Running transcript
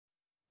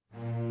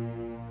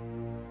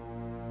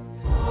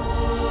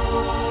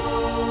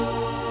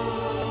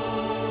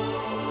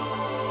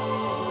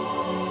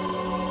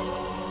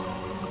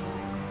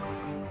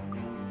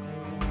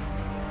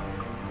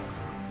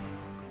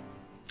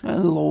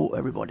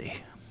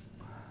everybody.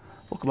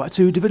 Welcome back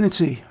to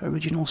Divinity,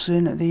 Original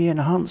Sin, the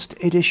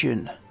Enhanced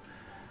Edition.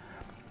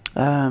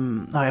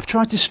 I have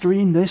tried to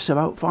stream this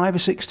about 5 or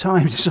 6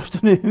 times this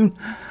afternoon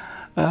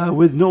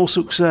with no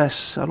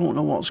success. I don't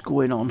know what's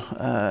going on.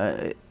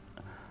 I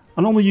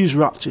normally use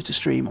Raptor to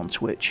stream on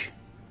Twitch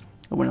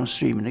when I'm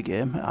streaming a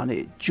game, and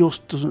it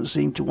just doesn't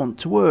seem to want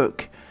to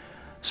work.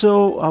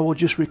 So I will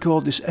just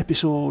record this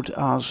episode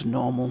as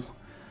normal.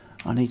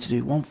 I need to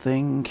do one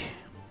thing.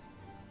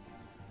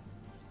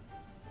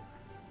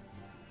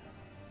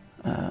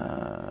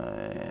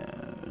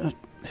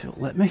 If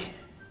it'll let me.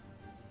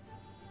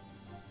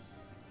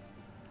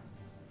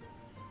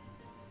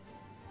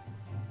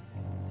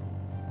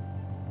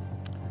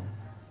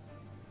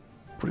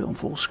 Put it on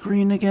full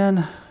screen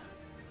again.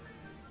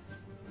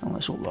 And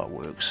let's hope that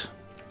works.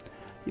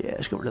 Yeah,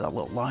 let's get rid of that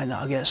little line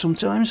that I get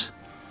sometimes.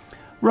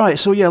 Right,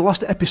 so yeah,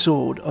 last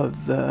episode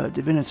of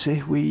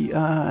Divinity, we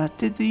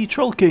did the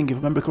Troll King, if I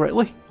remember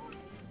correctly.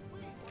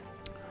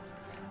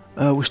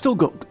 We've still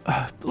got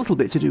a little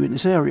bit to do in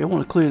this area. I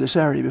want to clear this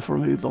area before I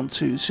move on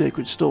to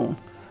Sacred Stone.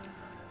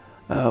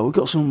 We've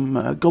got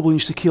some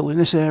goblins to kill in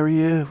this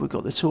area. We've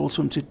got the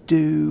totem to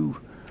do.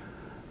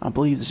 I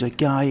believe there's a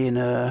guy in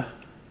a...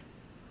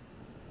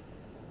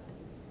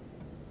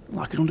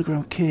 like an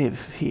underground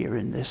cave here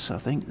in this, I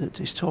think, that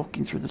is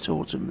talking through the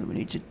totem that we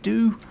need to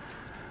do.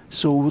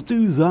 So we'll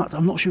do that.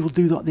 I'm not sure we'll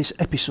do that this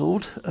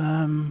episode.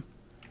 The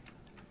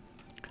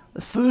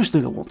first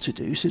thing I want to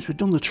do, since we've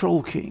done the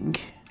Troll King...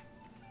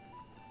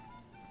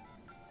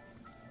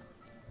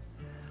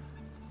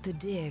 The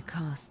deer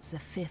casts a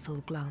fearful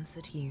glance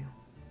at you.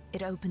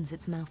 It opens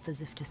its mouth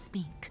as if to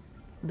speak,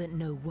 but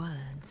no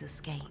words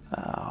escape.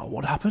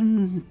 What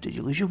happened? Did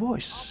you lose your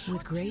voice?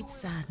 With great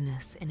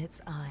sadness in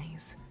its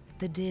eyes,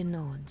 the deer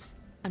nods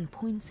and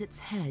points its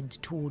head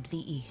toward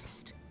the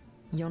east.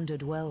 Yonder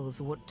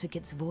dwells what took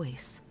its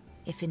voice,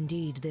 if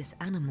indeed this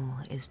animal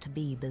is to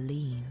be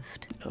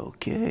believed.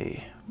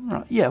 Okay.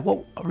 Right. Yeah,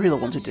 what I really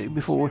want to do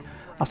before,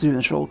 after doing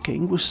the Troll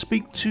King, was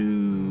speak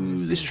to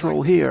this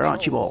troll here,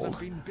 Archibald.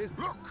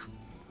 Look!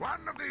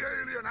 One of the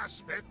alien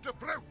aspect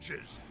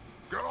approaches.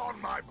 Go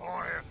on, my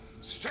boy.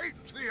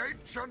 State the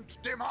ancient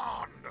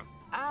demand.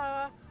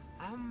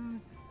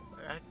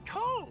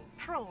 Tall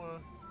troll.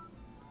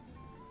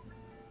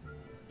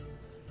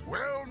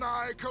 Well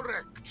nigh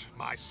correct,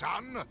 my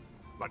son,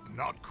 but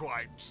not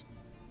quite.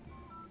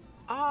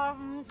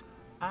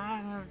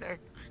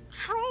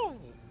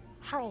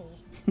 Troll.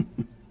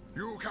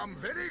 You come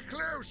very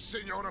close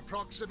in your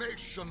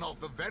approximation of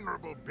the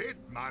venerable bit,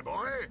 my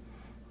boy,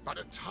 but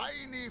a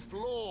tiny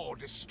flaw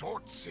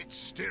distorts it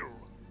still.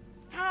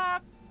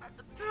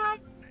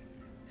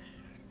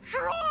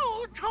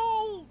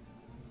 Troll.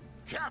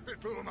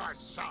 Capital, my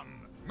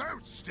son.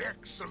 Most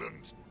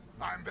excellent.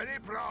 I'm very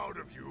proud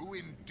of you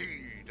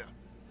indeed.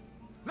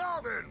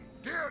 Now then,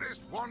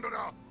 dearest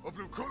wanderer of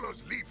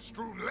Lucula's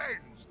leaf-strewn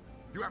lanes,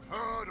 you have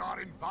heard our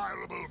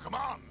inviolable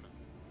command.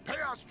 Pay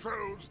us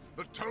trolls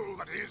the toll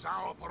that is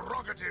our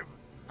prerogative,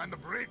 and the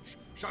bridge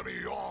shall be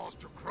yours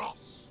to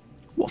cross.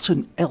 What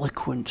an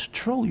eloquent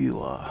troll you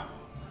are.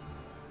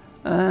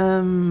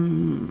 I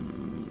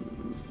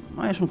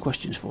have some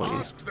questions for you.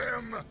 Ask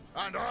them,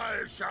 and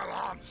I shall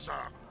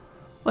answer.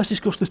 Let's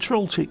discuss the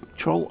Troll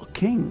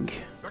King.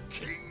 The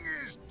king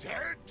is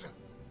dead?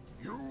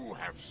 You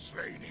have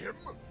slain him?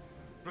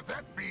 But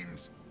that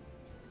means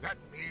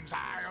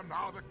I am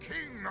now the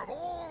king of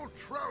all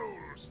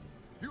trolls.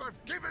 You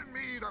have given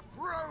me the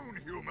throne,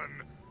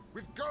 human.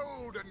 With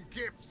gold and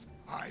gifts,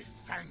 I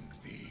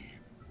thank thee.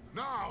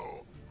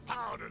 Now,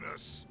 pardon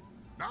us.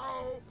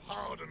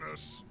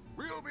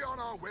 We'll be on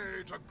our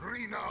way to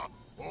greener,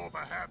 or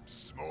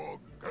perhaps more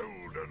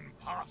golden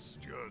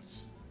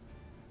pastures.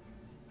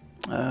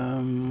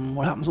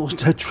 What happens to those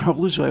dead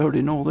travellers? I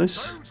already know this.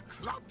 Those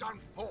clubbed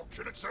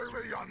unfortunates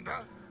over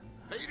yonder,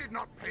 they did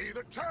not pay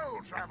the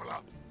toll,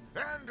 traveller.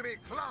 And to be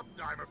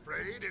clubbed, I'm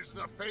afraid, is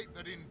the fate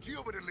that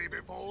indubitably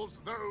befalls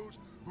those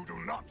who do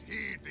not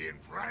heed the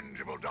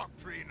infrangible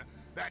doctrine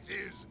that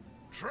is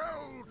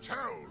troll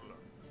toll.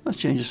 Let's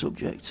change the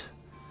subject.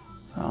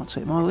 I'll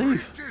take my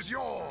leave. The bridge is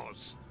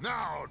yours.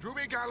 Now, do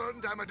be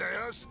gallant,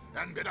 Amadeus,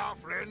 and bid our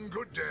friend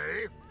good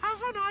day.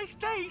 Have a nice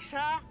day,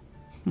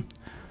 sir.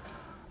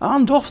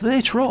 And off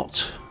they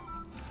trot.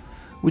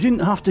 We didn't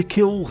have to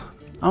kill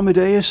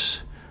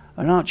Amadeus,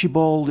 and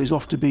Archibald is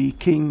off to be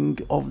king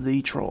of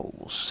the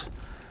trolls.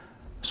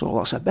 So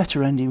that's a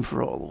better ending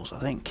for all of us, I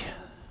think.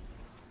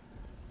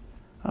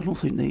 I don't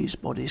think these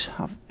bodies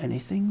have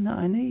anything that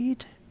I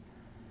need.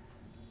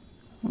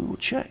 We will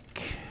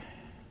check.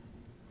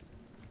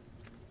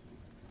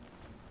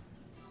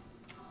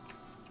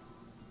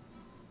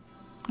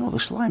 Oh, the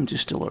slimes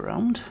is still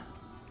around.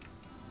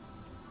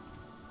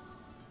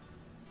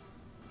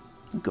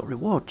 We've got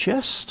reward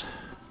chest.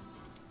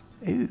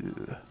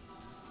 Ooh.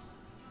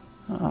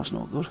 Oh, that's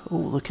not good. Oh,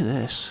 look at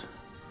this.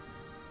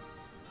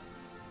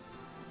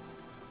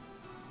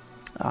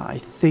 I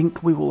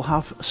think we will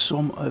have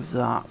some of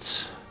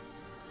that.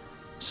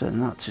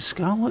 Send that to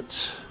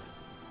Scarlet.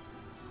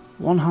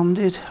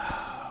 One-handed.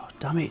 Oh,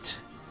 damn it.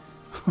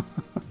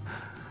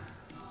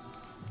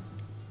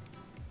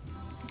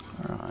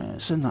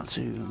 Alright, send that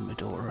to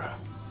Medora.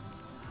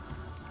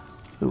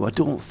 Who I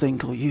don't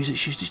think will use it.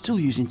 She's still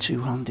using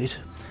two-handed.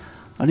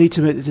 I need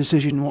to make the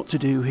decision what to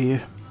do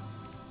here.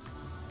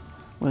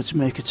 Whether to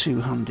make a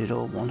two-handed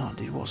or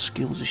one-handed. What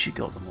skills has she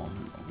got at the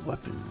moment?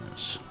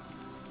 Weapons.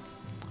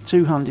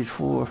 Two-handed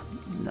for...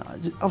 No,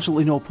 there's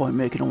absolutely no point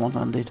making a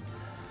one-handed.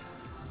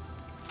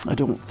 I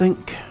don't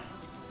think.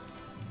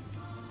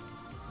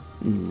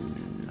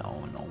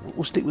 No,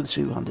 we'll stick with the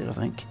two-handed, I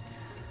think.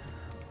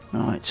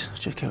 Right, let's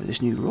check out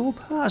this new robe.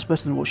 Ah, that's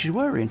better than what she's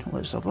wearing.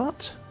 Let's have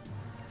that.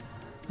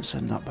 Let's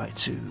send that back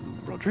to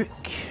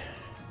Roderick.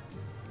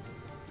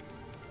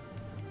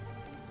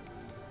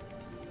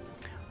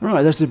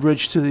 Right, there's the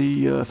bridge to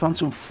the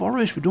Phantom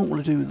Forest. We don't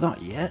want to do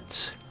that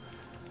yet.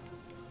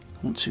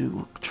 I want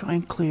to try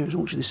and clear as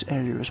much of this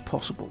area as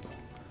possible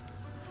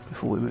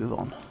before we move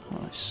on.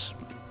 Let's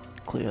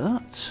clear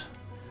that.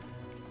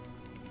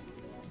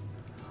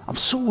 I'm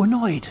so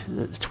annoyed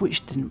that the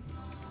Twitch didn't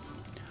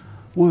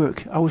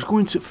work. I was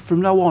going to,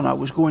 from now on, I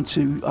was going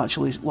to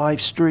actually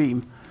live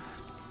stream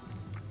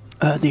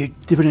the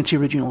Divinity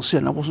Original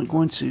Sin. I wasn't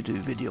going to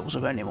do videos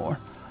of it anymore.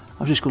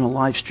 I was just going to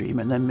live stream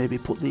and then maybe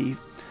put the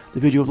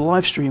video of the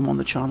live stream on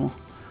the channel.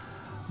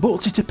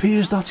 But it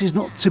appears that is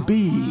not to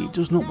be. It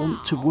does not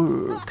want to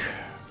work.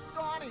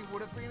 Thought he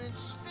would have been in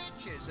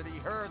stitches had he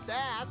heard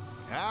that.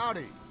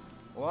 Howdy.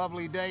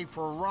 Lovely day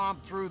for a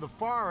romp through the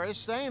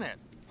forest, ain't it?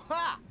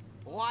 Ha!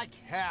 Like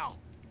hell.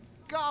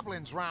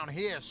 Goblins round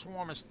here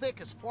swarm as thick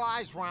as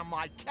flies round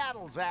my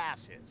cattle's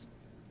asses.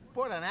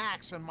 Put an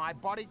axe in my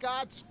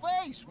bodyguard's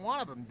face, one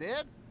of them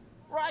did.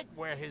 Right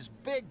where his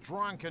big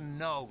drunken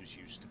nose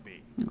used to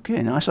be.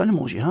 Okay, nice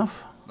animals you have.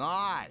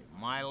 Aye,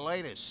 my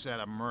latest set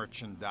of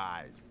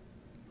merchandise.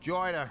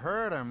 Joy to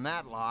herd 'em,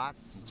 that lot,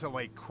 until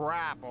they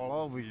crap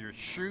all over your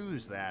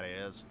shoes, that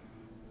is.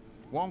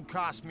 Won't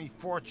cost me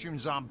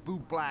fortunes on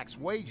bootblack's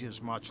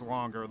wages much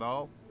longer,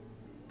 though.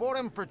 Bought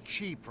 'em for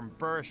cheap from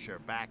Berkshire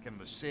back in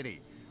the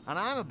city, and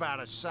I'm about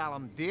to sell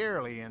 'em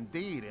dearly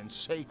indeed in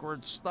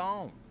sacred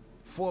stone.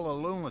 Full of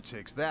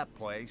lunatics, that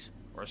place,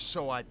 or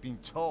so I've been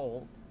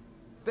told.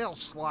 They'll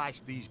slice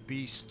these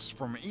beasts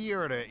from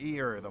ear to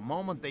ear the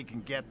moment they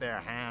can get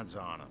their hands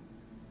on them.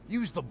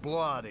 Use the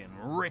blood in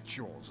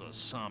rituals or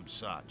some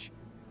such.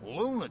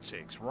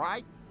 Lunatics,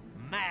 right?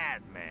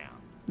 Madman.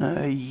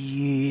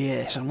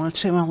 Yes, I'm going to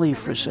take my leave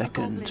for a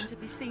second.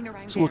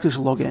 Let's look at this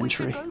log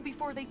entry.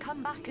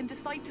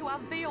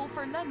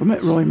 We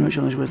met Roy Merch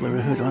on his way to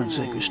the hood on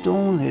Sacred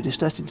Stone. They are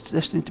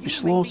destined to be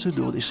slaughtered,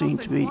 though they seem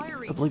to be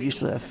oblivious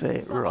to their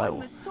fate. Right,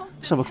 well,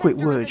 let's have a quick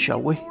word, shall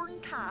we?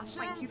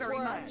 Thank you very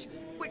much.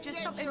 Which is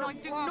something I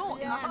do not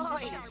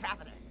intend.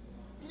 Traveller,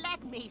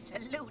 let me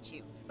salute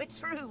you with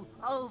true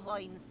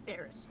ovine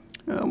spirit.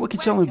 What can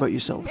you tell me about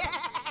yourself?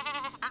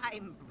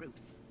 I'm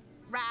Bruce,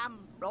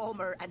 ram,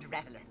 roamer, and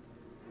reveller.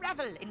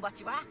 Revel in what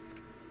you ask.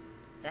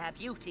 The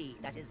beauty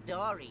that is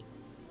Dory,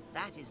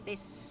 that is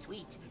this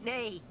sweet,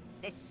 nay,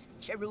 this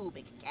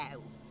cherubic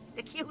cow,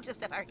 the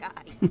cutest of our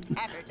kind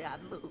ever to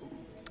have moved.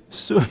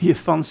 So you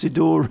fancy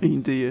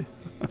Doreen, do you?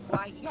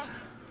 Why, yes.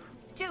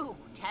 Do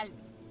tell me,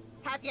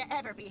 have you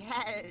ever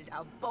beheld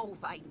a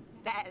bovine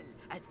belle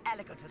as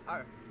elegant as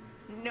her?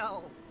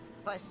 No,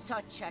 for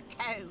such a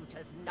cow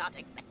does not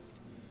exist.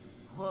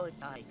 Would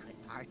I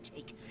could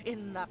partake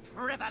in the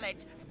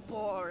privilege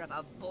bore of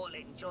a bull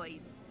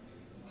enjoys.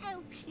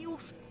 How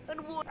cute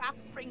and what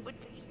offspring would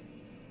be.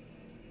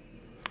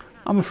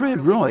 I'm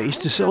afraid Roy is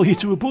to sell you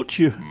to a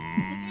butcher.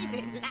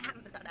 Even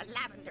lambs on a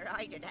lavender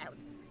eiderdown.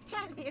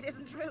 Tell me it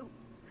isn't true.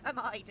 Am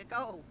I to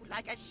go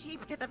like a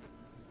sheep to the...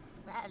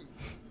 Well,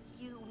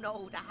 you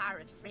know the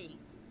horrid phrase.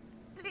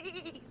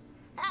 Please,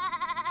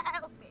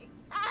 help me,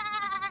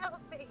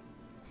 help me.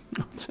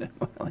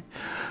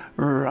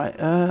 Right,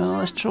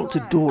 let's talk to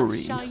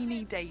Doreen.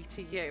 Shiny day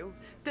to you.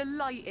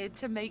 Delighted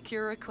to make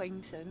your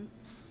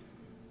acquaintance.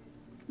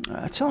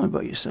 Tell me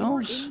about Your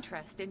yourselves.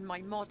 interest in my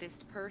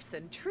modest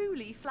person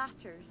truly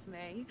flatters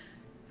me.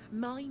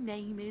 My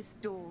name is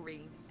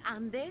Doreen,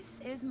 and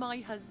this is my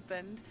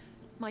husband,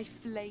 my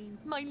flame,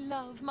 my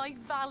love, my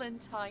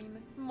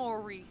Valentine,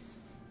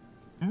 Maurice.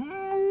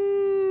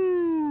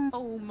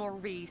 Oh,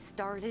 Maurice,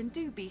 darling,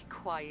 do be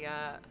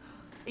quiet.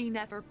 He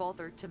never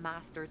bothered to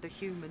master the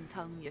human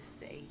tongue, you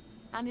see,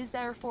 and is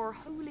therefore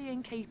wholly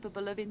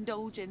incapable of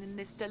indulging in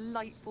this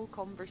delightful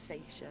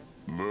conversation.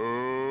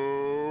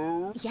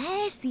 No.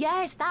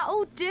 Yes,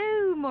 that'll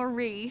do,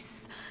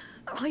 Maurice.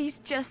 He's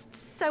just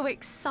so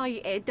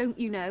excited, don't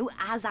you know,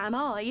 as am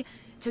I,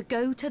 to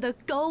go to the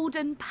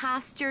golden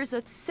pastures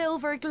of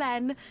Silver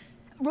Glen.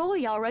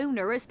 Roy, our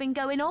owner, has been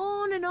going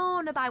on and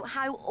on about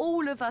how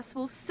all of us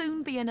will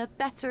soon be in a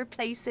better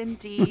place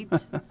indeed.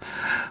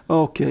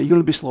 Okay, you're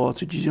going to be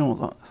slaughtered, did you know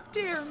that?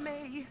 Dear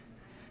me.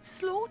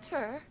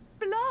 Slaughter?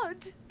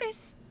 Blood?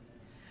 This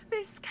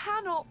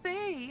cannot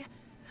be.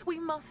 We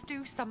must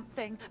do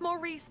something.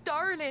 Maurice,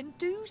 darling,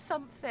 do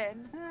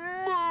something.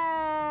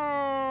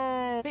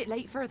 Bit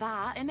late for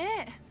that,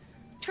 innit?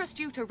 Trust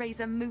you to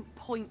raise a moot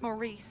point,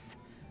 Maurice.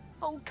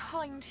 Oh,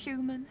 kind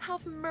human,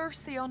 have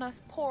mercy on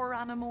us poor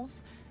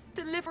animals.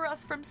 Deliver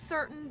us from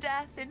certain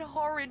death in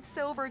horrid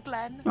Silver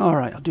Glen.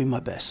 Alright, I'll do my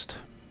best.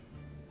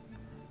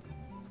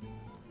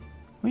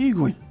 Where are you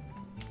going?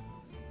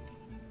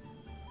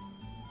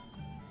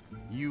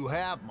 You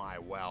have my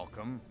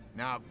welcome.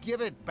 Now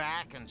give it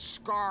back and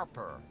scarp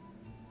her.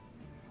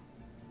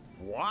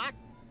 What?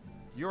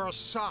 You're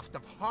soft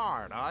of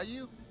heart, are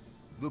you?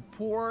 The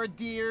poor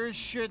dears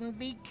shouldn't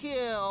be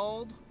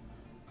killed.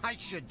 I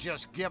should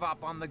just give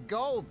up on the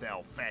gold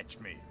they'll fetch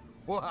me.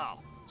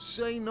 Well,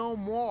 say no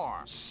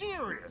more.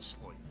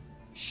 Seriously,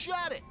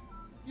 shut it.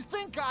 You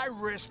think I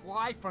risk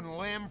life and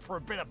limb for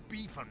a bit of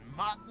beef and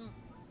mutton?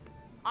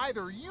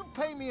 Either you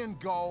pay me in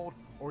gold,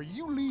 or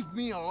you leave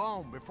me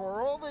alone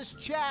before all this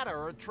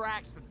chatter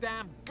attracts the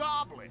damn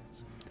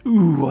goblins.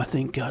 Ooh, I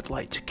think I'd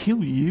like to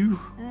kill you.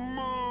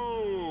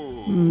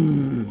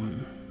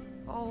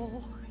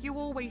 Oh, you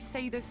always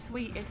say the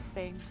sweetest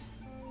things.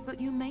 But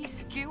you may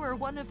skewer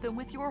one of them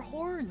with your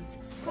horns.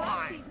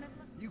 Fine.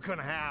 You can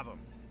have them.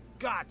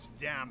 God's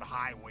damned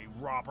highway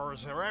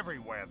robbers are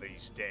everywhere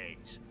these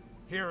days.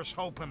 Here's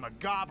hoping the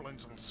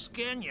goblins will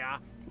skin ya.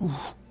 Ooh,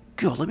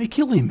 God, let me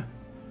kill him.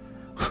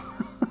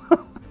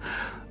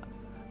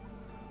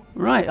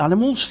 Right,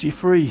 animals, you're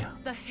free.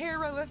 The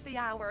hero of the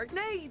hour,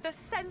 nay, the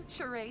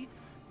century.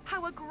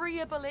 How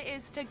agreeable it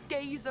is to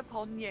gaze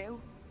upon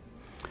you.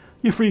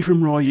 You're free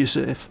from Roy, you're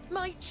safe.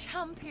 My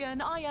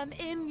champion, I am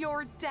in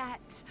your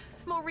debt.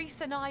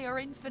 Maurice and I are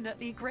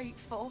infinitely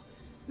grateful.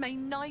 May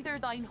neither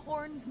thine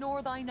horns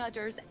nor thine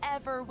udders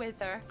ever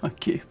wither.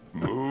 Thank you.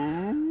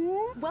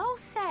 Well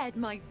said,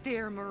 my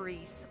dear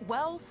Maurice.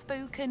 Well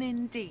spoken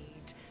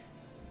indeed.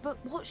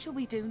 But what shall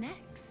we do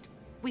next?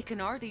 We can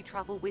hardly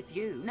travel with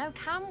you, now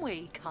can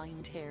we,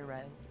 kind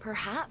hero?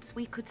 Perhaps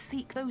we could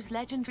seek those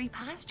legendary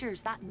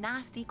pastures that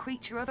nasty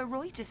creature of a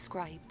Roy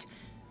described.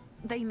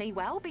 They may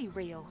well be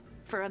real,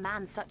 for a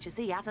man such as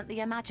he hasn't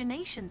the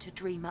imagination to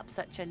dream up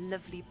such a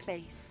lovely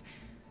place.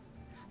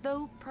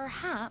 Though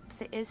perhaps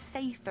it is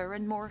safer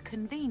and more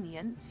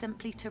convenient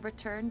simply to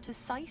return to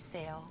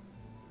Sisale.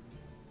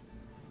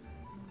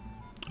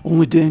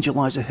 Only danger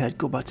lies ahead.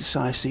 Go back to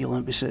Sisale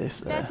and be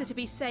safe there. Better to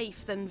be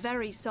safe than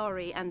very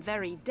sorry and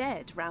very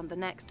dead round the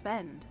next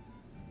bend.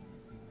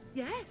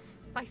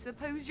 Yes, I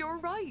suppose you're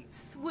right,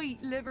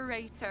 sweet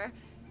liberator.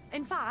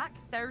 In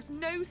fact, there's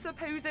no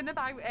supposing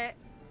about it.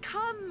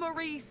 Come,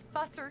 Maurice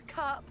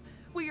Buttercup.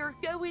 We are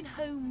going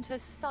home to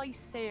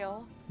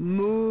Sisale.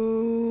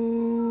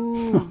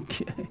 Moo.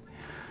 Okay.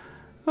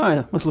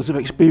 Alright, that's lots of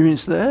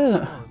experience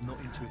there.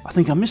 I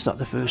think I missed that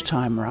the first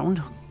time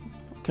round.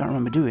 Can't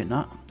remember doing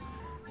that.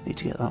 Need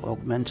to get that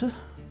augmenter.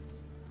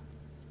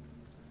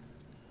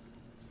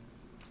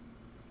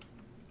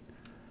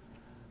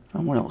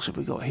 And what else have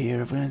we got here?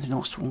 Have we anything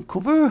else to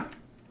uncover?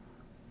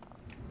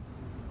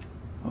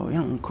 Oh, we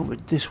haven't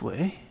uncovered this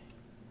way.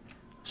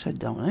 Let's head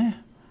down there.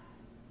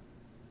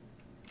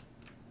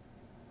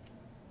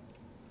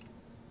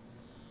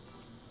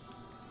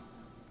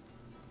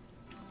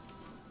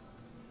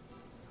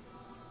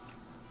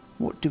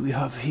 What do we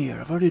have here?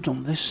 I've already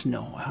done this.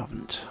 No, I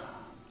haven't.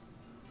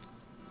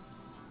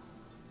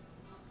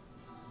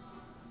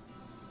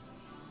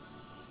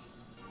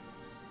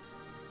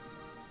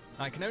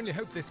 I can only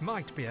hope this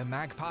might be a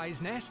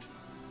magpie's nest.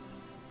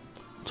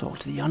 Talk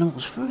to the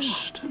animals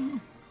first.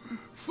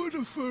 For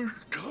the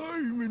first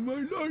time in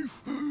my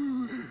life,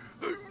 I'm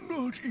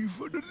not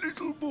even a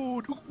little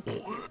bored.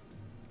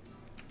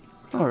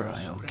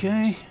 Alright,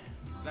 okay.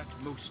 That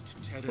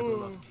most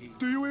terrible of kings.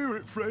 Do you hear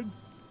it, friend?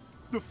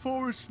 The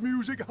forest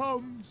music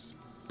hums,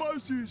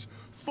 buzzes,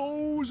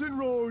 falls and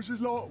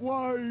rises like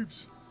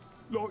waves,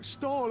 like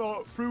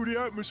starlight through the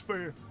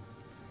atmosphere.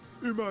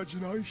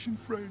 Imagination,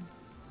 friend.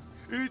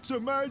 It's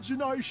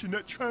imagination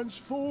that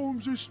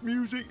transforms this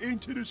music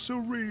into the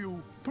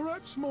surreal.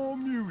 Perhaps my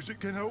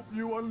music can help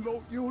you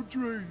unlock your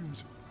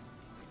dreams.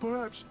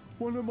 Perhaps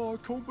one of my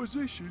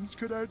compositions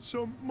could add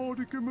some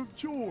modicum of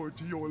joy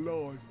to your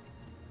life.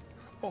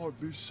 I'd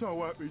be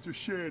so happy to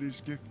share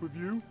this gift with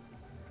you.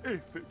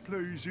 If it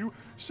please you,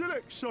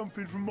 select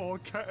something from my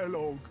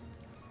catalogue.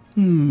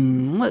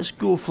 Let's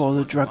go for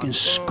the Dragon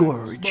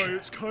Scourge. May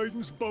its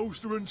cadence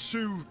bolster and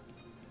soothe.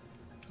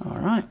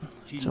 Alright,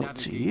 it's up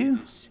to you.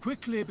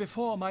 Quickly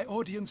before my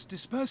audience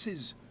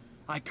disperses.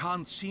 I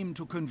can't seem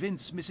to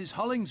convince Mrs.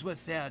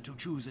 Hollingsworth there to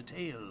choose a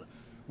tale.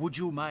 Would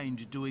you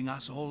mind doing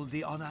us all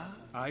the honor?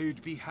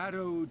 I'd be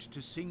harrowed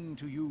to sing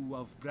to you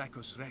of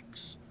Brachus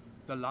Rex,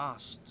 the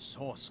last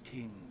Source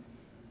King.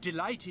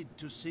 Delighted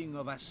to sing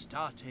of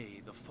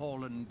Astarte, the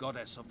fallen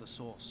goddess of the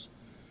Source.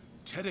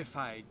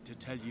 Terrified to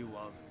tell you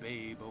of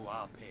Babe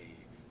Oape,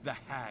 the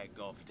Hag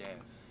of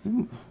Death.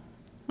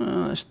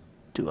 Let's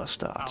do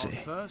Astarte. Our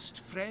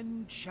first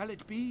friend shall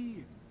it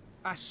be?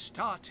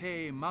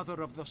 Astarte,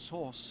 mother of the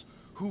Source,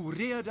 who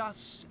reared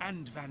us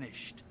and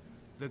vanished.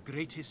 The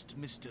greatest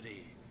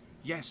mystery.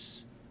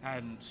 Yes,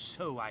 and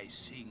so I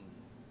sing.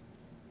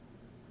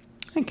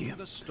 Thank you.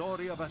 The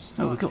story of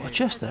Oh, we've got a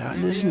chest there,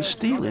 and it isn't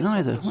stealing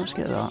either. Let's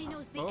get that.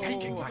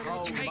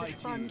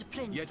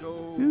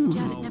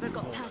 Janet never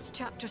got past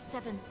chapter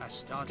 7.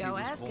 Go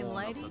ask him,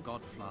 lady. I'll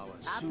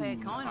pay a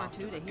coin or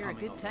two to hear a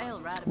good tale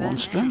right about One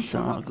that. strength,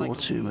 that'll go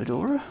to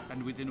Medora.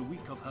 And within a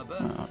week of her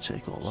birth, I'll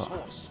take all that.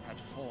 Source had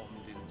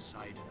formed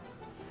inside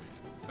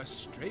her. A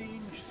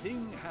strange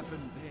thing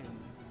happened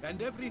then,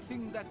 and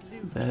everything that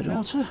lived Their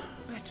felt daughter.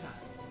 better.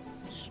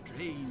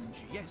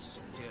 Strange, yes,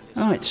 dear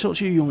listener. Right, so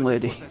it's you, young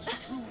lady.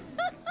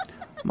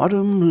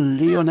 Madame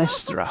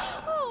Leonestra.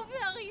 Oh,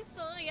 very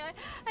sorry.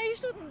 I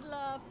shouldn't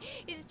laugh.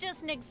 It's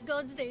just next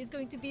God's Day is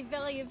going to be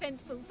very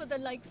eventful for the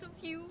likes of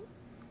you.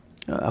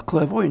 A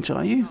clairvoyant,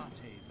 are you?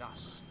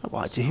 I'd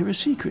like to hear a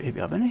secret if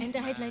you have any. And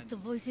I'd like the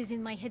voices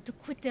in my head to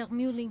quit their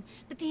mewling,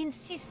 but they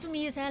insist to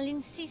me as I'll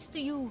insist to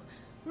you.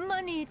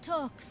 Money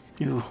talks.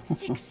 Ew.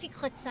 6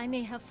 secrets I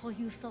may have for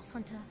you, Source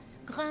Hunter.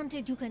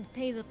 Granted, you can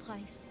pay the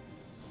price.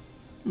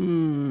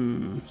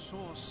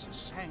 Source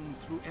sang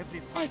through every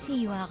I fiber see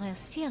you are a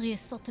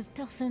serious sort of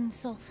person,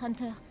 Source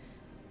Hunter.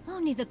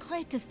 Only the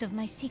greatest of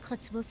my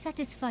secrets will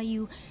satisfy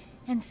you,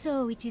 and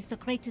so it is the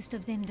greatest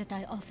of them that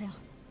I offer.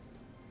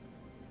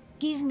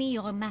 Give me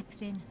your map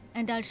then,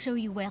 and I'll show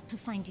you where to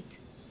find it.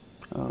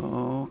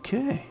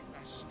 Okay.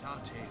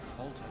 Astarte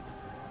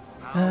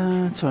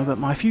faltered. Tell me about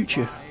my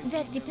future.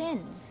 That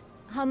depends.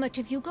 How much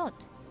have you got?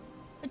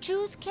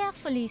 Choose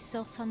carefully,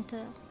 Source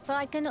Hunter, for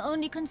I can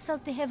only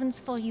consult the heavens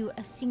for you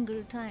a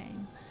single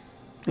time.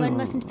 One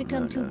mustn't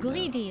become too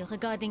greedy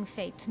regarding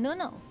fate. No,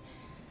 no.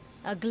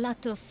 A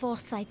glut of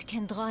foresight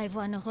can drive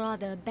one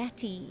rather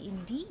batty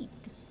indeed.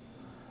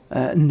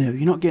 No,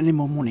 you're not getting any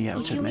more money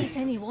out If of you me. meet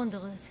any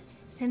wanderers,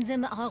 send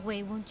them our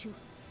way, won't you?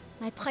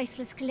 My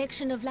priceless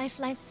collection of life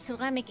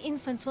ceramic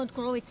infants won't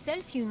grow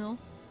itself, you know.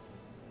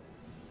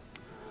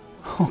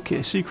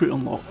 Okay, secret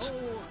unlocked.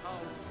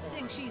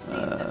 Think she sees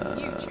the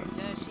future,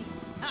 does she?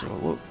 Let's have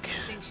a look.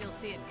 Think she'll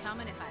see it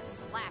coming if I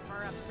slap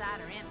her upside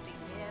her empty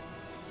head?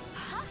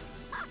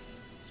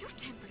 Your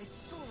temper is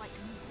so like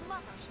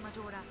mother's,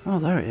 Medora. Oh,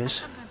 there it I is.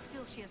 sometimes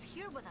feel she is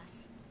here with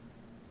us.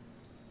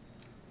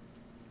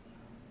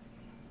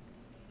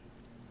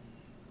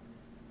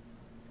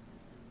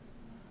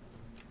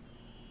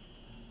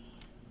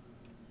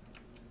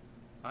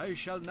 I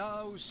shall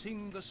now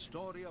sing the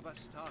story of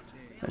Astarte.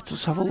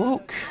 Let's have a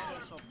look.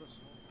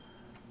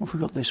 What have we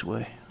got this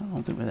way? I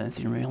don't think we have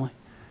anything really.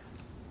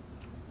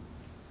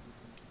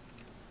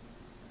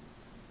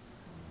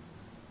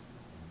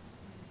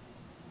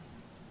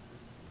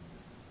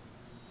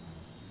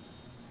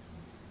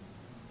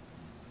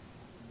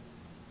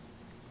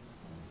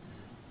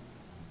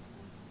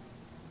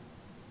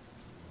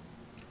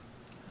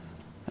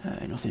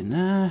 Nothing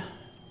there.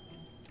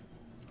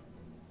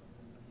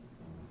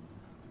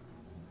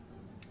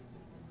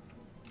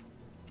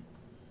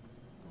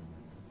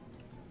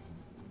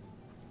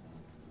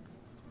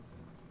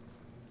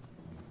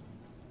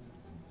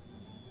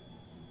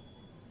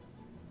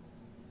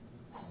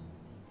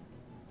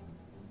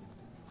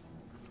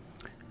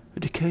 A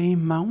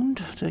decaying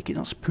mound. Take it,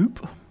 that's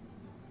poop.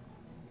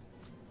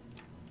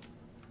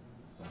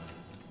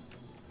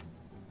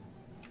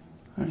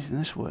 Anything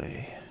this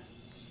way?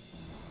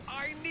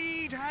 I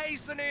need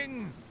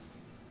hastening!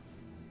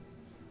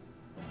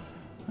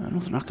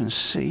 Nothing I can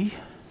see.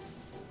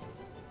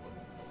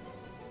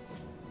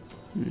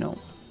 No.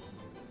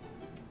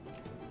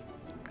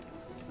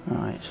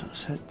 Right, so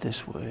let's head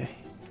this way.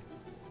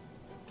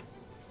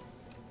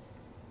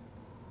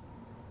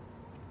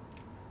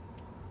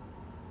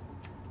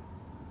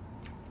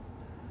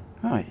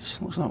 Right,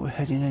 looks like we're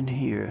heading in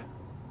here.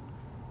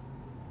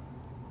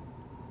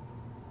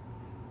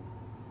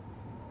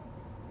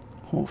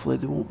 Hopefully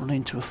they won't run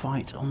into a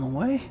fight on the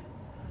way.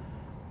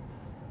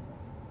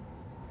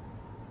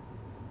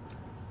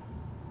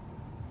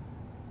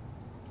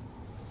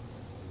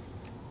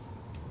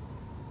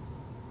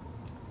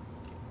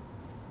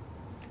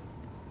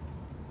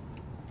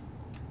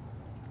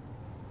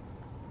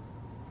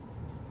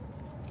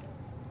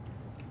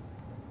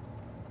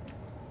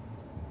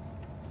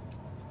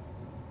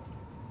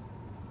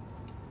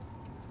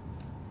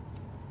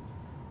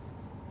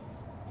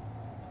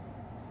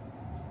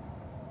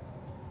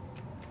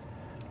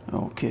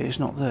 Okay, it's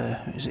not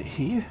there. Is it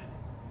here?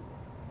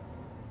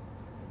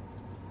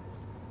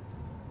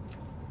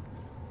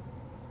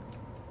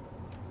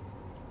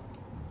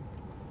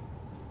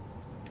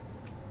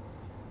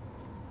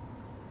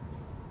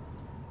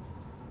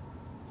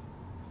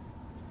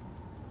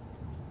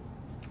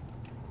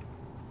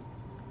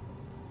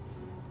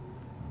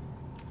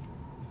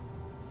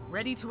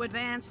 Ready to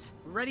advance,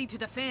 ready to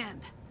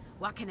defend.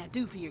 What can I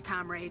do for you,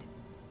 comrade?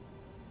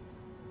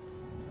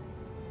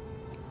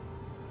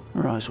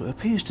 Right, so it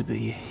appears to be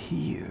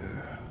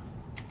here.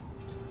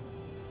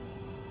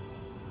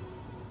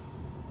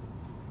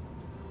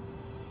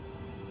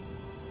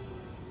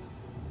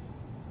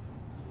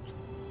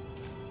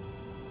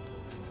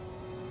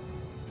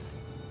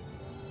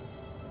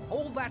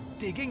 All that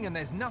digging and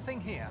there's nothing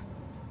here.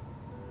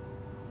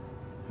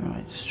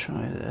 Right, let's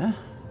try there.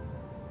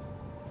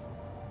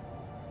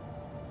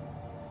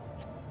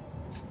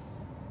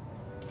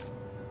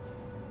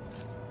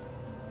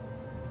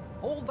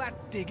 All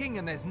that digging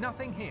and there's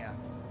nothing here.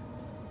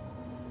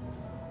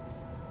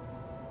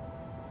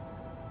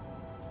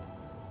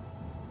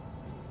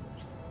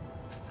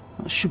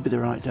 That should be the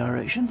right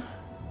direction.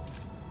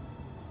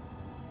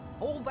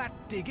 All that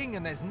digging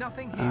and there's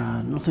nothing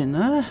here. Nothing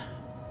there.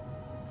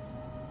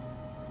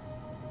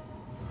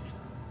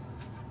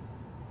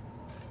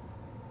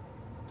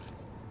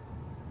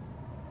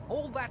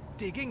 All that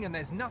digging and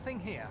there's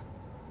nothing here.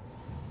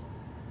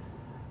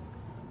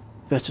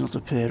 Better not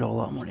have paid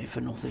all that money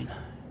for nothing.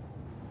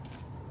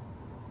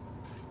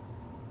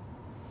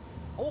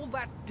 All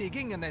that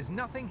digging and there's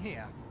nothing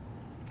here.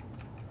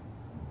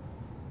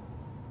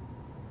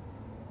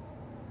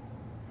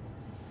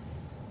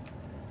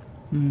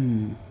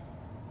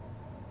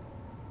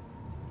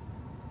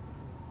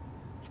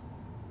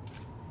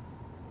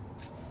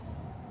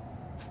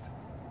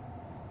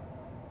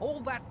 All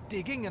that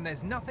digging and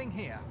there's nothing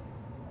here.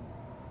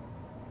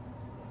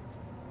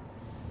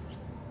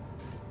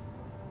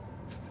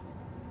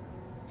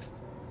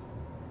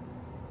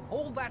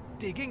 All that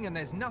digging and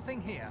there's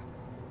nothing here.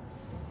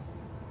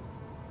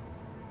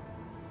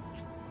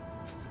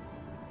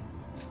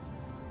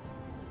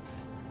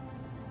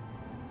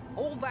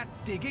 All that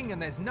digging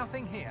and there's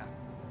nothing here.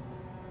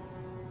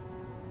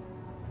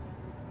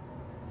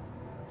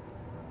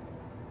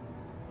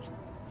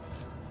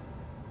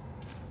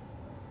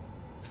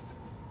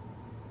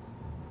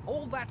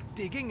 All that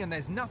digging and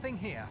there's nothing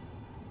here.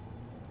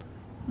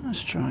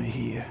 Let's try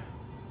here.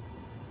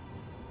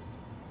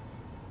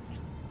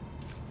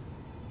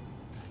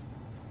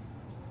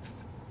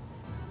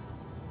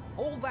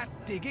 All that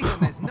digging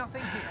and there's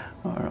nothing here.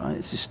 Alright,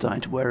 this is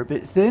starting to wear a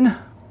bit thin.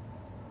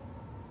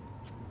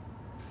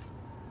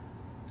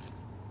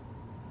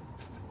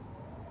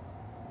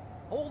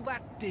 All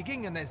that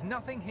digging and there's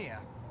nothing here.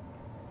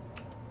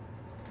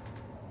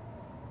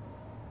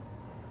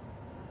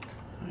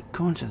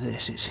 According to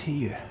this, it's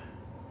here.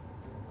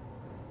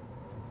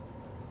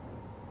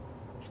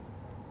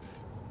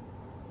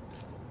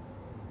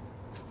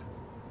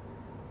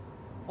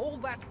 All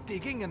that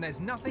digging and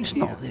there's nothing It's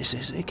here. not this,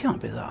 is it? It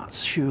can't be that,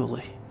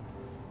 surely.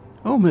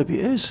 Oh, maybe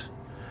it is.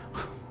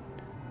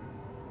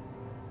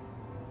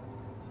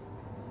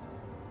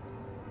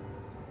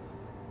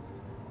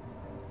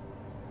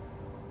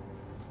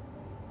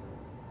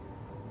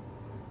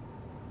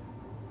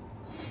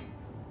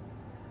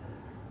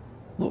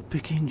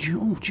 Lockpicking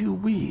dual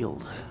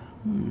wield.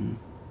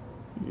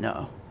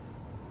 No.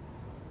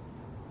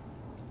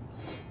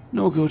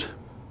 No good.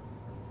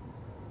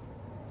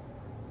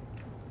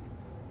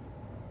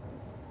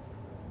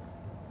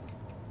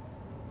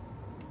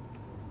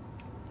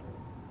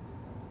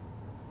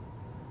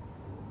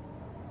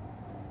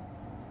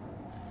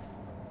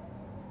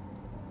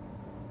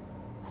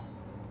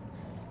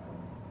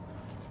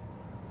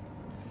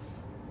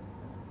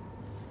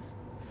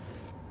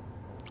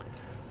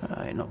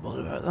 Not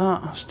bothered about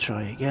that. Let's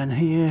try again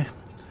here.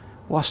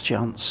 Last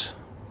chance.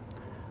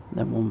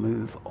 Then we'll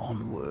move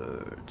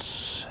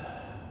onwards.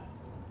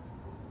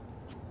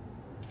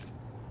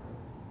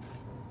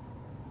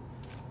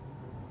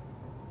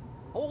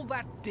 All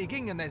that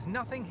digging and there's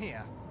nothing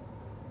here.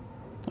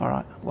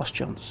 Alright, last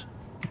chance.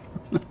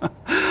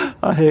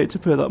 I hate to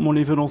pay that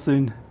money for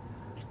nothing.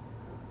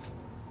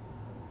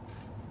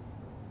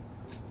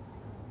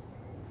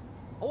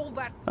 All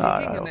that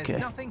digging and okay. there's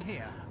nothing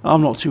here.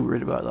 I'm not too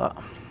worried about that.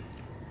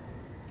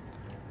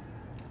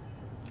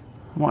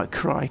 I might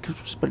cry because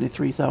I'm spending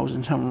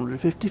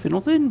 3,750 for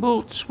nothing,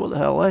 but what the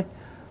hell, eh?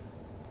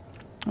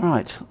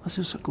 Alright, let's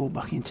just go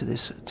back into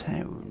this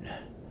town.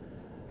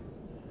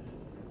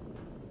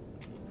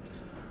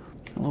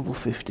 Level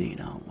 15,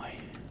 aren't we?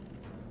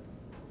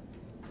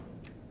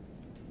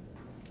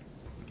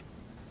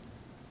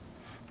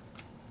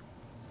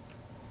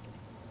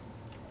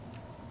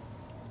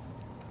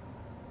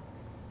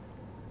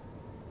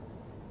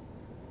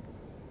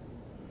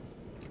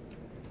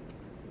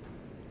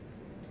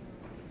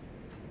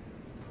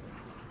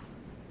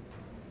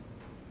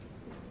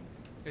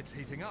 It's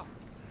heating up.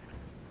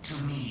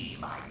 To me,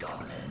 my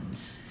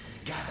goblins,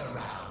 gather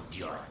round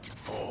your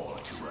fall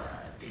to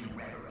earth in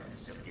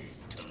reverence of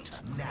this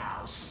totem.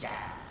 Now stand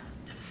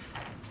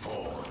and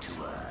fall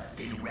to earth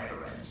in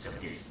reverence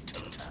of this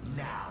totem.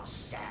 Now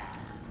stand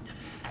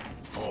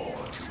and fall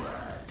to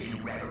earth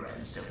in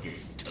reverence of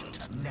this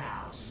totem.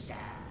 Now stand.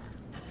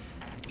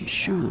 I'm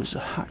sure there's a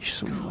hatch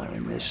somewhere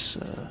in this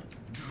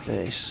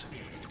base.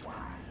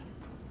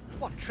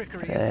 What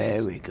trickery There is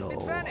this? we go.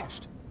 It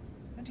vanished.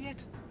 And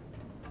yet...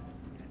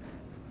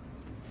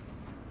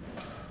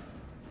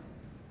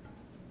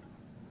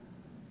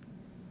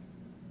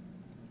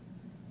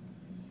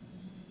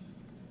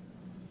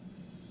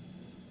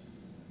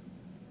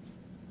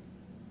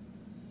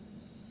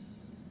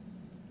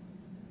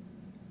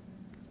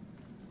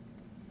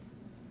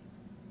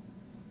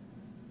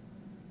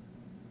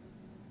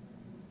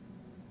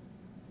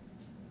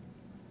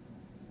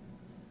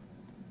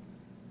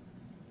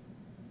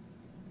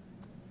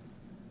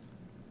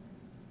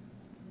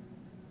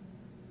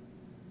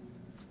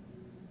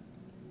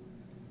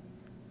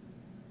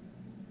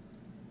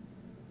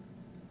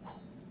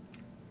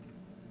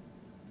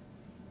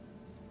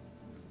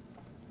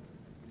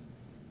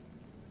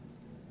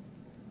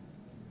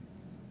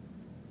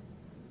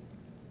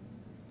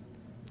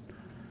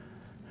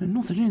 And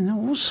nothing in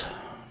those.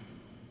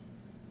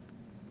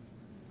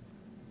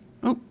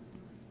 Oh.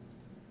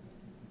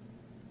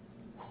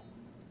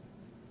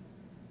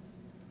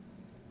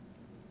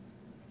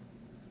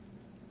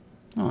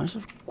 Oh, let's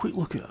have a quick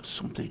look at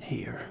something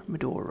here.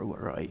 Medora,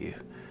 where are you?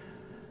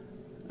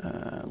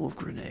 Love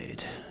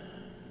grenade.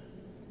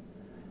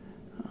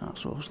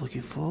 That's what I was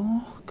looking for.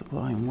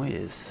 Combine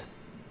with.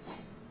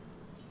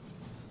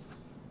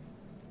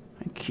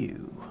 And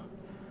Q.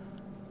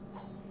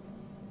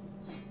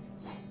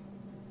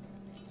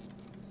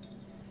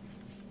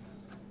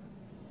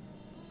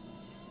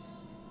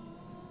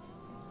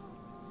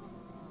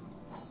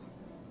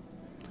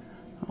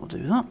 I'll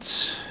do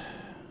that.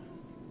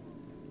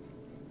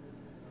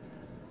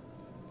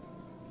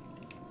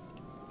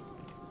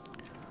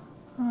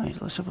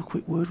 Right, let's have a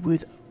quick word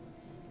with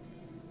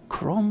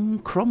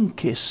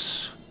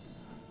Cromkiss.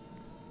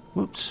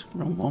 Whoops,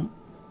 wrong one.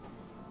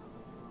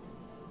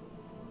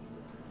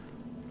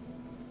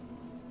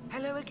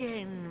 Hello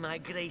again, my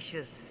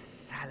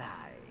gracious ally.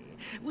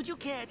 Would you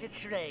care to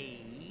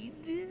trade?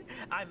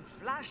 I'm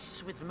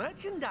flush with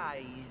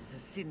merchandise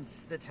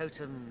since the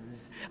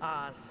totems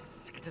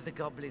asked the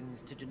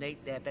goblins to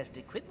donate their best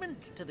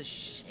equipment to the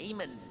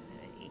shaman.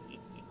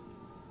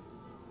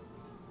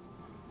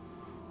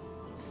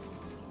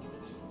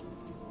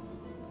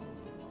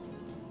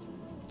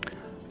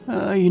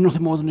 You're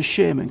nothing more than a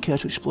shaman. Care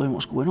to explain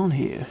what's going on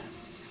here?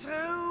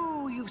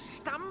 So, you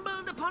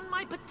stumbled upon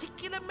my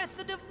particular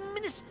method of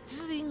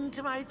ministering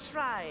to my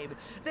tribe.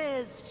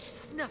 There's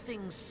just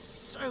nothing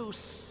so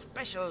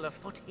special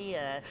afoot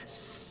here,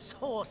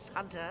 Source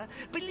Hunter.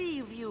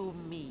 Believe you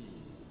me.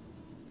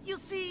 You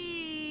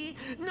see,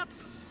 not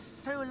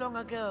so long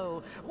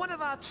ago, one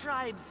of our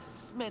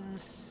tribesmen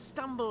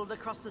stumbled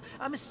across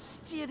a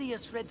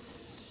mysterious red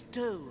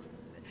stone.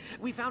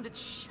 We found it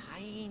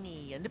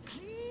shiny and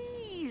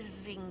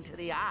pleasing to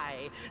the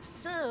eye,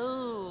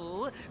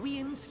 so we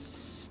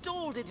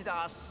installed it in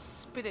our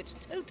spirit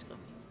totem.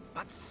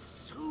 But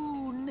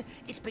soon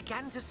it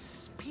began to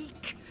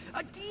speak.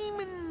 A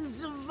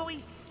demon's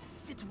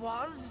voice it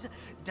was,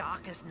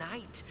 dark as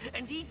night,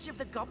 and each of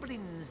the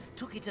goblins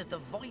took it as the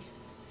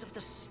voice of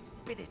the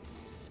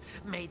spirits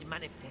made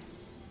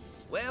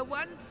manifest. Where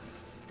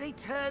once they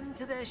turned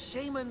to their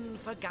shaman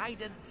for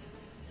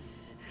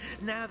guidance,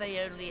 now they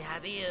only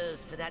have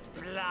ears for that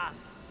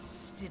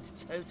blasted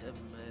totem.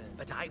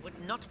 But I would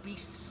not be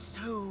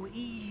so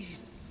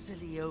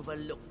easily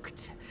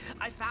overlooked.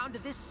 I found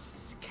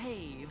this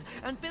cave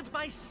and built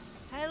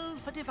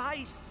myself a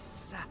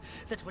device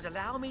that would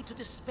allow me to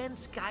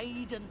dispense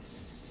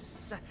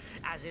guidance,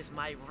 as is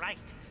my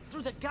right,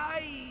 through the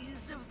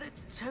guise of the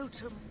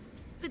totem.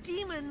 The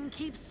demon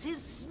keeps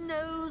his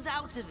nose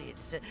out of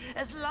it,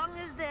 as long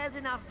as there's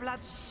enough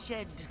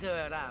bloodshed to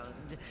go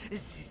around.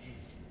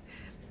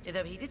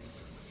 Though he did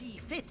see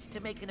fit to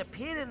make an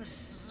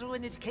appearance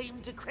when it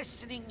came to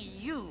questioning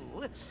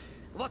you.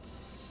 What's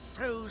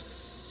so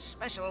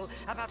special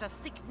about a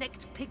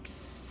thick-necked pig's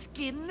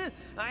skin?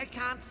 I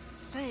can't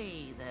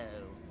say,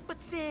 though. But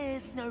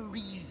there's no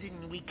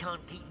reason we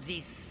can't keep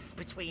this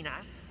between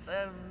us,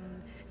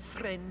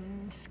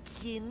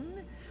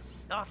 friendskin.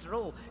 After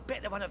all,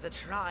 better one of the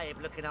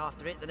tribe looking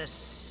after it than a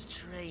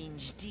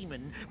strange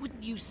demon,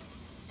 wouldn't you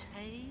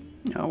say?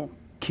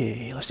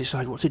 Okay, let's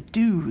decide what to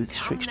do with this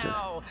trickster.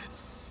 Now,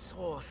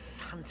 Source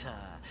Hunter,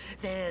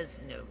 there's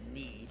no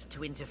need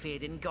to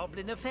interfere in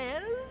goblin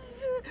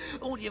affairs.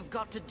 All you've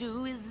got to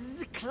do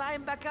is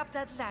climb back up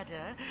that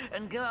ladder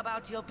and go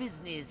about your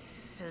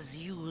business as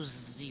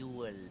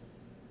usual.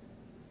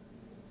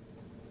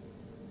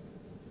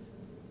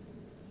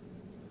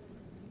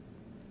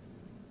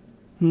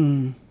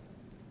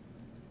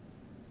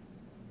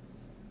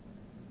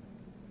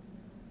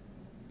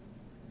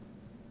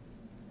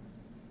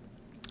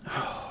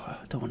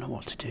 I don't know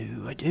what to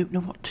do. I don't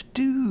know what to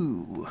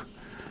do.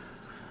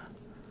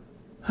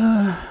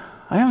 I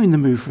am in the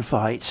mood for a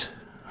fight.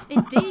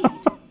 Indeed.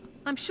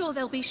 I'm sure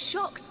they'll be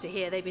shocked to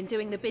hear they've been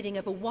doing the bidding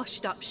of a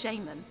washed-up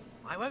shaman.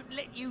 I won't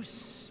let you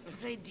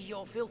spread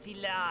your filthy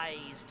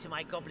lies to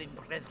my goblin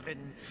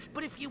brethren,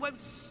 but if you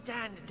won't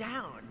stand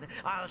down,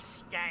 I'll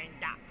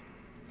stand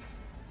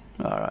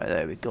up. Alright,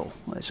 there we go.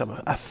 Let's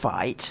have a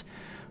fight.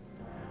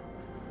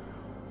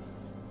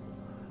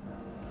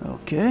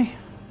 Okay.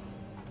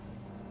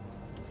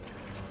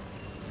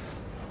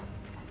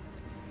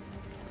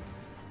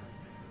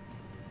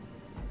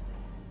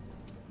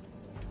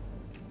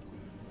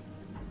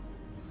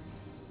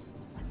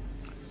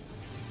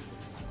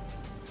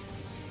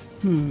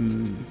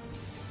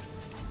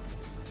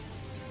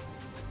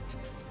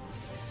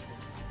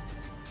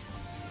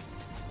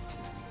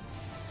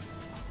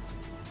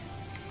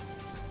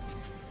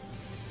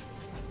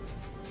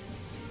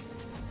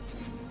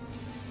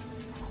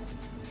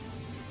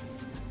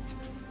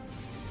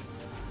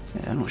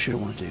 Yeah, I'm not sure I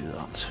want to do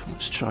that.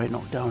 Let's try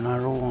knockdown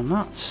arrow on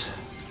that.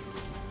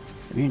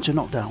 Immune to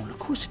knockdown. Of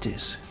course it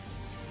is.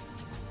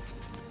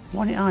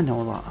 Why didn't I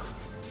know that?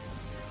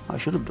 I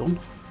should have done.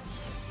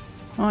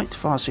 Right,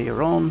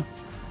 Farseer on.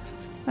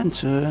 And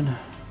turn.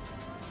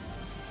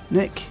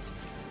 Nick.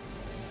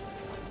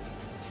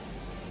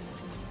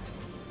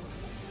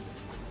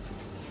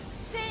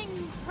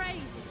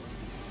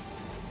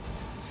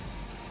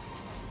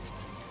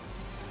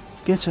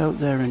 Get out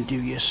there and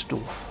do your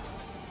stuff.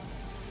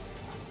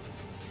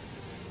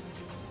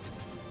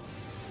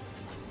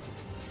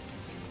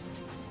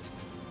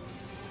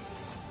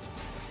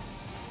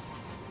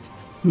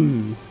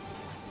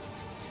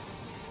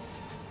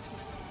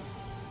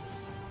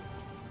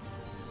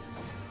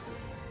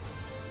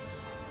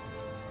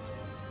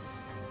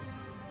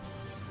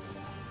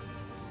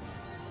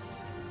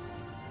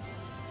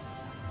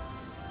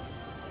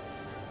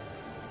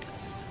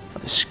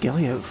 The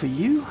skelly out for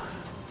you.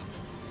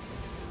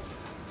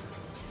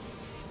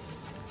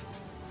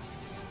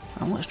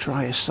 And let's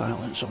try a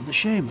silence on the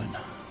shaman.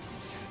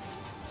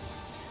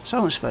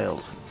 Silence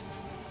failed.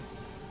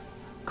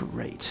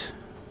 Great.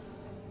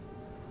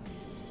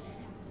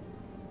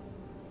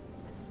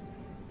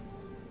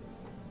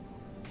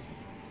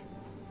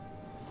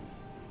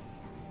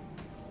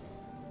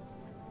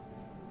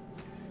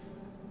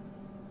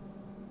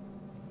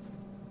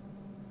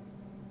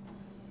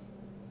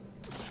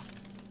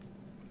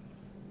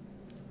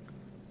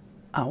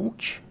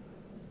 Ouch.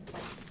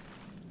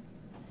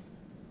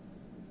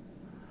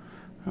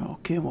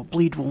 Okay, well,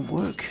 bleed won't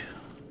work.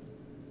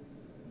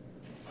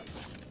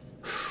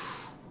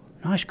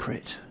 Nice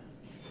crit.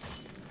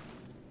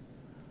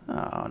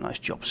 Ah, nice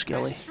job,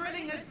 Skelly. As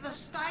thrilling as the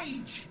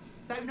stage,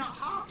 though not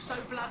half so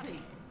bloody.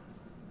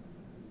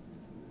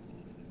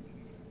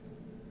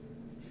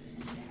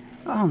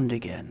 And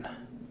again.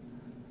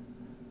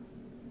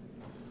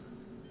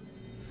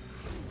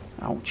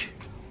 Ouch.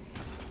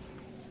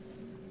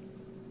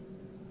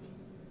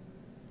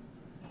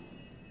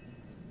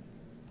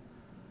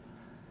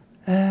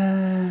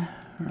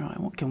 Right,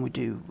 what can we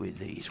do with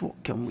these?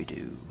 What can we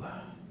do?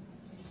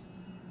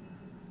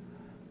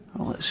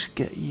 Well, let's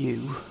get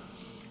you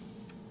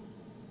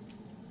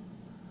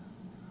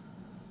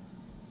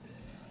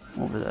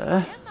over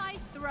there. The I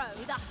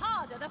throw, the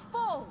harder the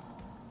fall.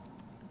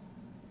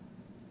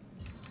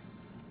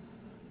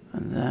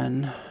 And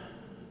then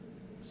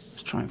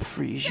let's try and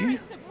freeze you.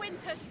 Spirits of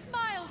winter,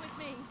 smile with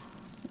me.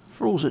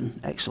 Frozen,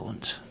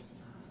 excellent.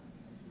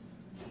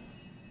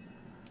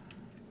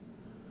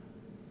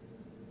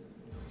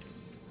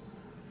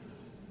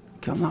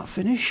 Can that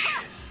finish?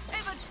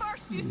 If at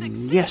first you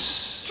succeed,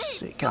 yes,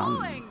 keep it can.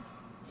 going.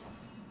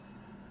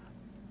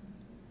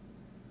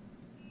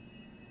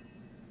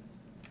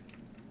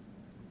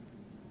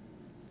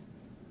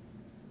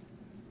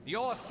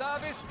 Your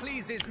service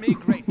pleases me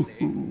greatly.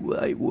 Ooh,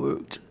 it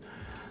worked.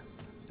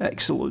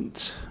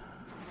 Excellent.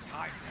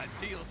 Time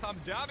to deal some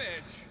damage.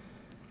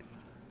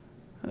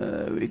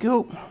 There we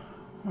go.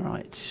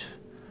 Right.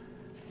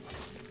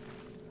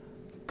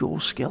 Go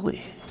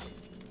Skelly.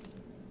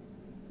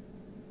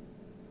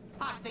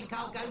 I think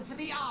I'll go for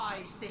the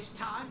eyes this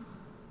time.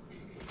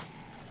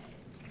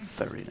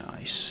 Very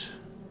nice.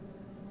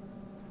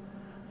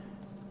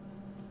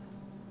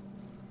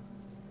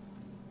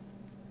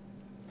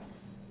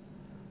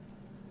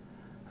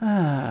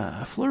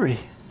 Ah, flurry.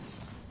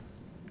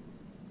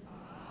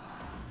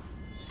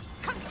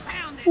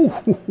 Confound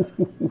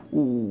it.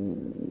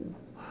 Ooh.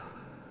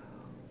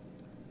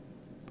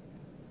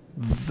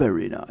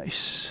 Very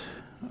nice.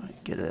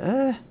 Right, get it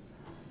there.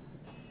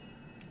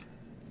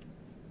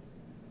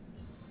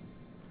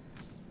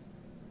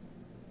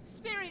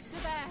 Spirits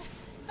of air,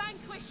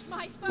 vanquish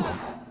my foes.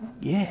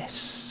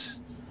 Yes.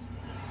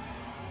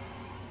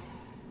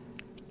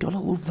 Gotta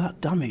love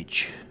that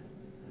damage.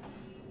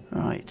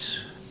 Right.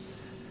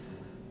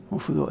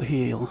 What have we got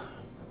here?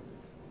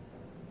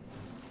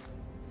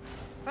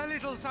 A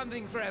little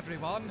something for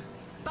everyone.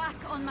 Back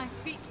on my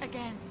feet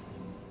again.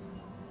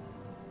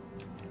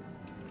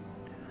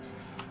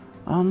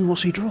 And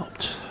what's he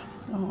dropped?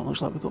 Oh,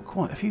 looks like we've got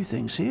quite a few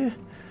things here.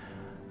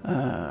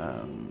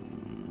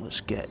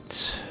 Let's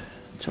get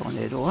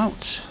Tornado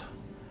out.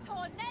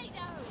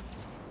 Tornado.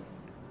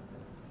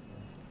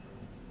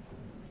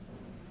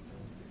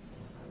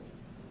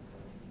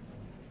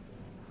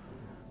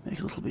 Make it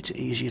a little bit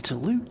easier to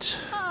loot.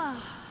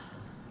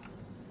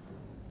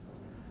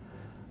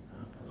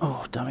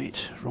 Oh, damn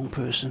it. Wrong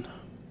person.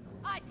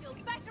 I feel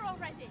better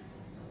already.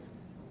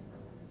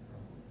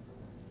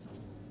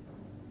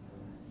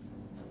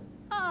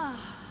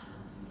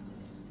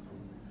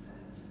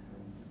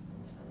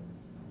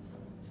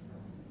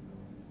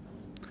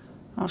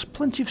 That's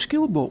plenty of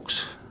skill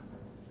books.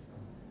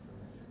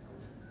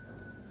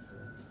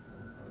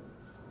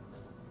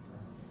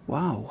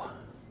 Wow.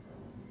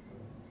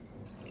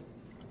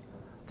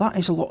 That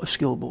is a lot of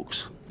skill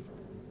books.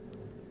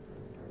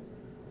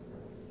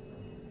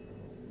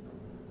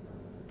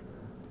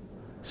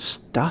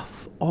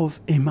 Staff of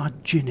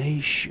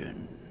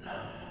Imagination.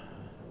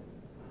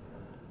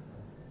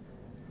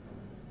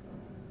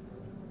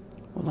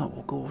 Well, that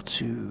will go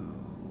to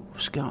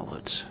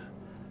Scarlet.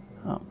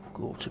 That will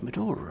go to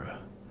Medora.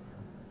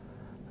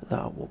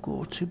 That will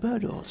go to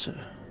Beardaughter.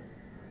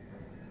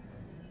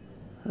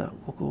 That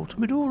will go to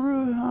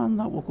Medora, and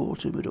that will go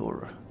to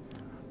Medora.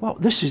 Well,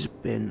 this has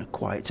been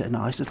quite a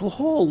nice little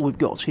haul we've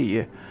got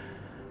here.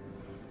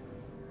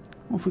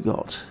 What have we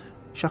got?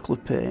 Shackle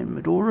of Pain,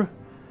 Medora.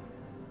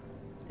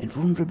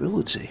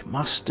 Invulnerability,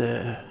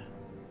 Master.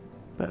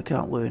 But I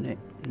can't learn it.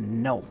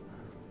 No.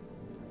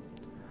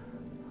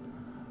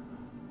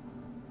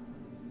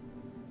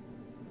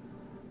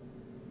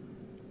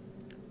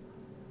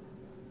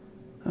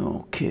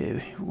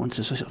 Okay, we want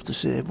to have to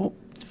save up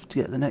to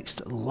get the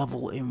next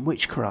level in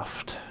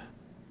witchcraft.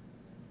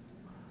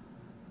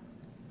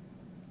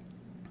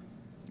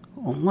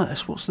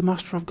 Unless, what's the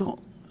master I've got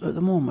at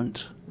the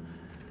moment?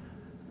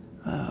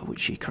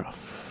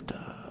 Witchcraft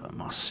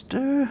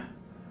master.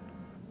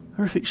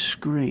 Horrific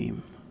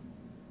Scream.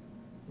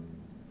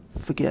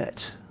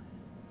 Forget.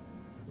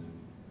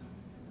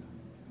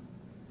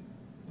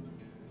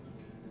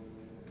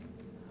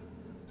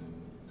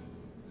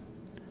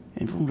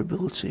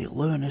 Invulnerability,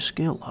 learn a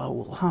skill. I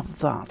will have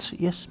that.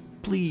 Yes,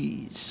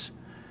 please.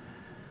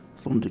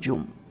 Thunder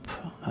Jump.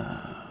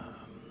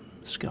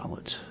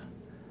 Scarlet.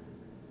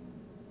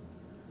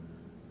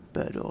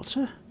 Bear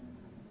Daughter.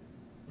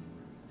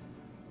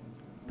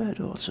 Bear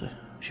Daughter.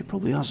 She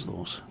probably has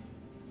those.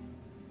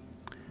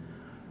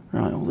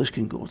 Right, well, this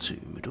can go to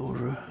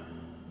Medora.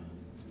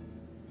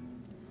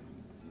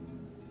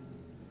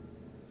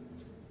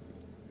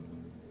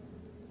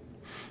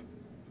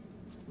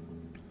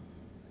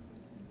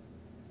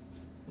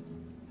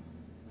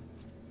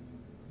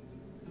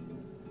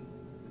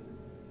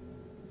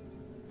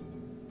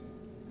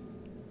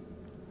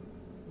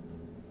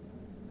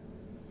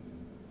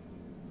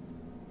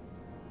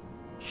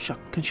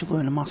 Can she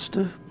learn a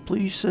master?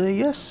 Please say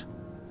yes?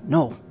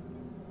 No.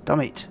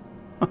 Damn it.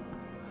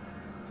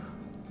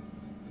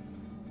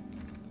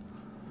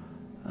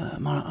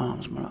 Man at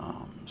Arms, Man at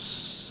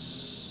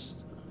Arms.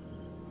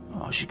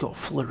 Oh, she's got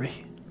Flurry.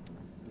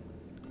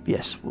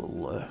 Yes,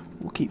 we'll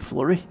keep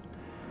Flurry.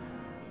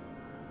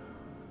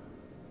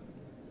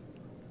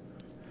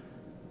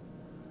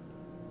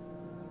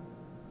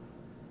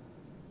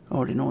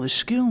 Already know this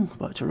skill.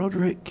 Back to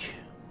Roderick.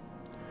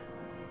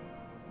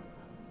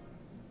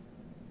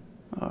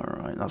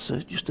 Alright, that's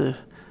just a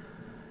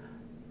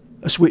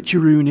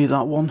switcheroony,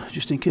 that one,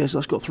 just in case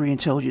that's got 3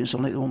 intelligence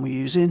on it, the one we're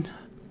using.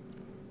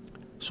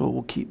 So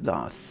we'll keep that,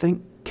 I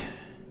think.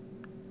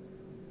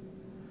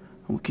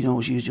 And we can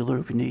always use the lure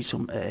if we need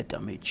some air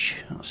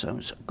damage. That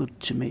sounds good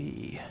to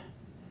me.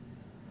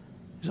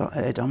 Is that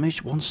air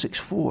damage?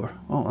 164.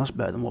 Oh, that's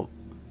better than what?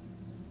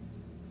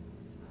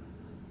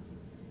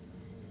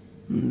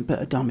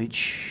 Better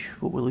damage,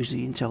 but we'll lose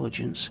the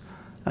intelligence.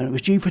 And it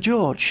was G for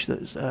George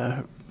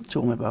that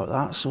told me about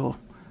that, so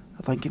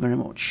I thank you very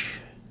much.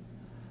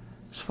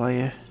 It's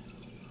fire,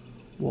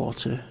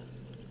 water,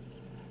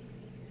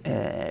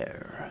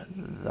 air.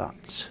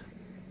 That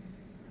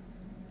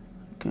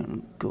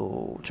can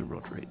go to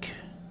Roderick.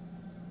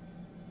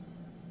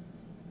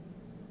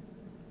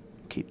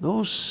 Keep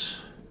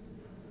those.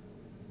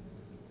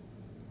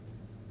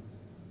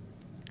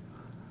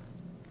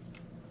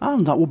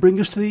 And that will bring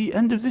us to the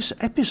end of this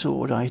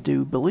episode, I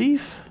do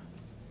believe.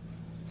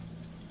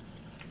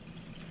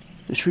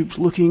 The troop's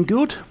looking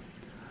good.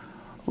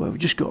 Well, we've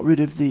just got rid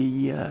of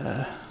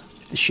the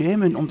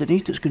shaman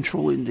underneath that's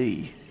controlling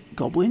the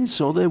goblins,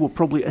 so they will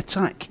probably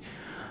attack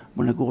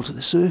when I go to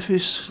the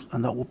surface,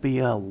 and that will be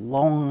a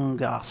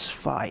long ass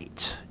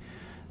fight.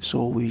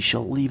 So we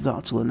shall leave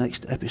that till the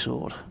next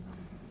episode.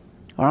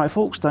 Alright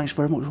folks, thanks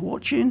very much for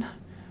watching.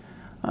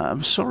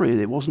 I'm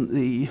sorry it wasn't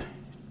the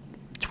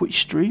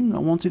Twitch stream I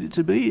wanted it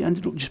to be. It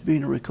ended up just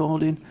being a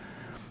recording.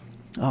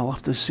 I'll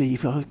have to see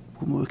if I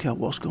can work out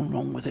what's gone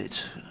wrong with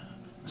it.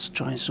 Let's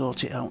try and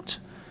sort it out.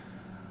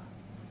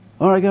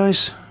 Alright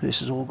guys,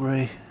 this is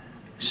Olgrey,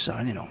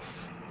 signing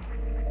off.